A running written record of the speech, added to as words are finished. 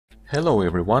Hello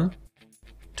everyone!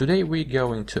 Today we're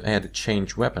going to add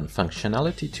change weapon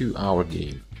functionality to our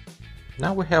game.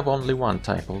 Now we have only one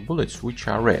type of bullets, which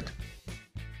are red.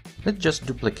 Let's just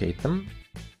duplicate them.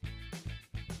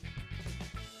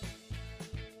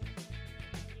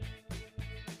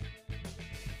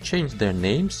 Change their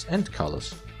names and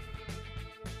colors.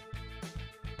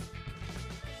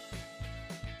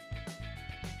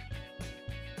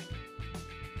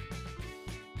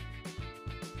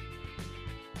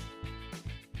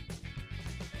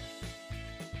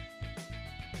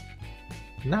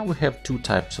 Now we have two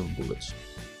types of bullets,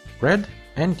 red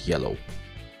and yellow.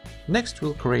 Next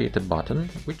we'll create a button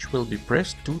which will be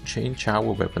pressed to change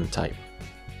our weapon type.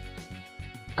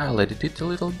 I'll edit it a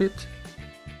little bit,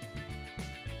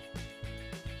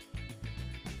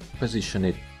 position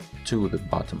it to the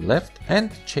bottom left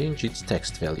and change its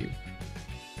text value.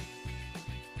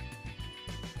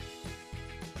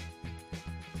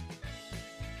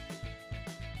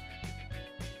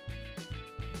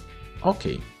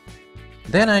 OK.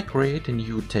 Then I create a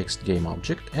new text game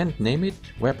object and name it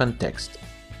weapon text.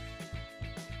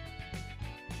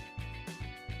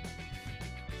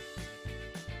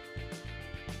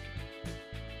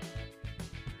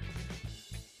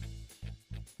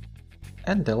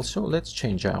 And also let's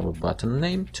change our button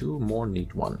name to a more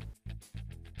neat one.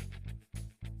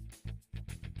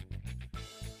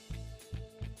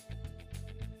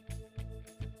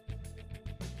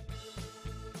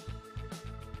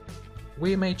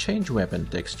 We may change weapon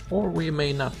text, or we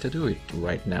may not do it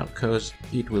right now, cause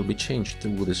it will be changed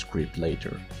through the script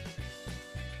later.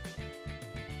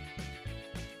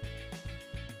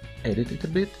 Edit it a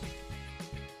bit.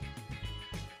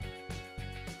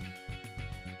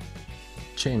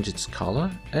 Change its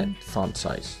color and font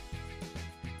size.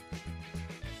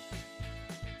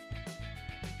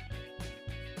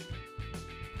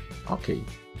 OK.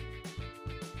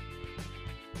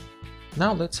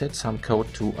 Now let's add some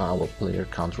code to our player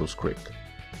control script.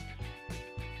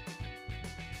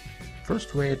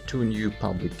 First we add two new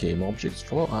public game objects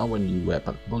for our new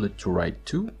weapon, bullet to right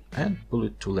 2 and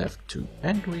bullet to left 2.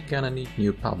 And we're gonna need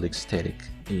new public static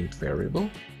int variable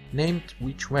named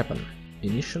which weapon,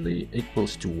 initially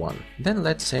equals to 1. Then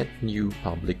let's add new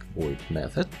public void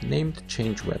method named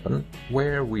change weapon,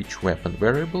 where which weapon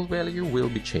variable value will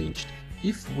be changed.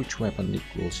 If which weapon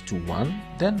equals to 1,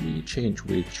 then we change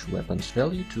which weapon's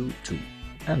value to 2,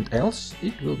 and else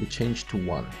it will be changed to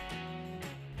 1.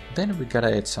 Then we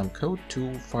gotta add some code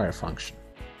to fire function.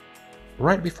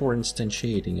 Right before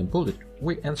instantiating a bullet,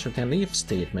 we insert an if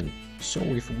statement, so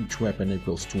if which weapon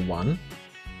equals to 1,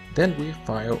 then we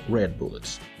fire red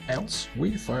bullets, else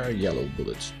we fire yellow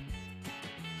bullets.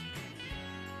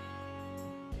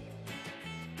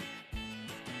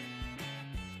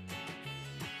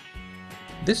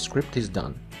 This script is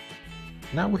done.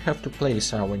 Now we have to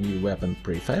place our new weapon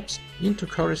prefabs into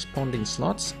corresponding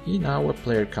slots in our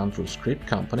player control script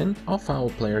component of our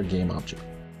player game object.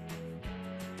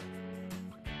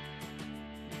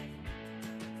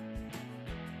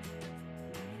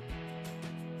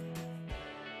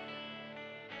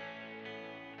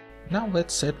 Now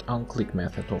let's set onClick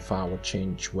method of our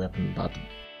change weapon button.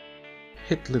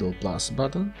 Hit little plus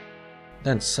button,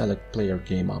 then select player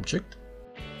game object.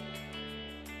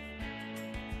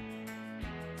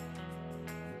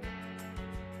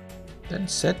 Then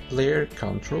set player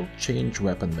control change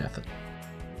weapon method.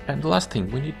 And the last thing,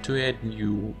 we need to add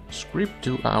new script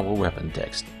to our weapon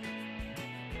text.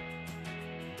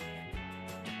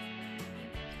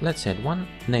 Let's add one,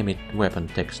 name it weapon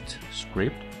text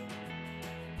script.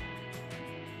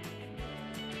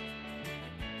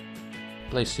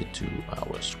 Place it to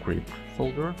our script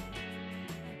folder.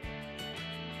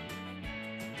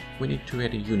 We need to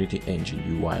add a Unity Engine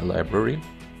UI library.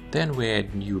 Then we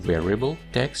add new variable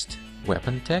text,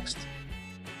 weapon text.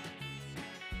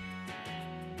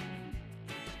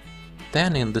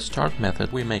 Then in the start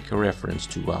method we make a reference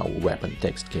to our weapon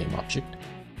text game object.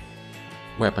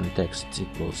 Weapon text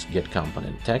equals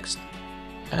getComponentText,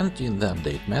 and in the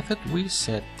update method we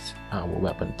set our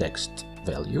weapon text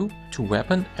value to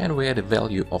weapon and we add a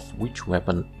value of which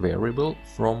weapon variable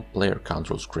from player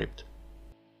control script.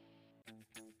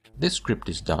 This script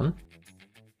is done.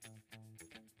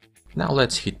 Now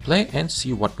let's hit play and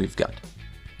see what we've got.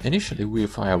 Initially we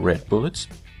fire red bullets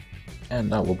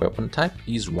and our weapon type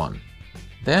is 1.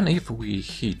 Then if we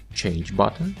hit change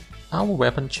button, our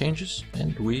weapon changes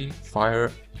and we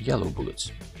fire yellow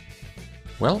bullets.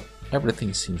 Well,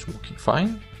 everything seems working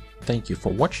fine. Thank you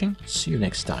for watching, see you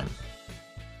next time.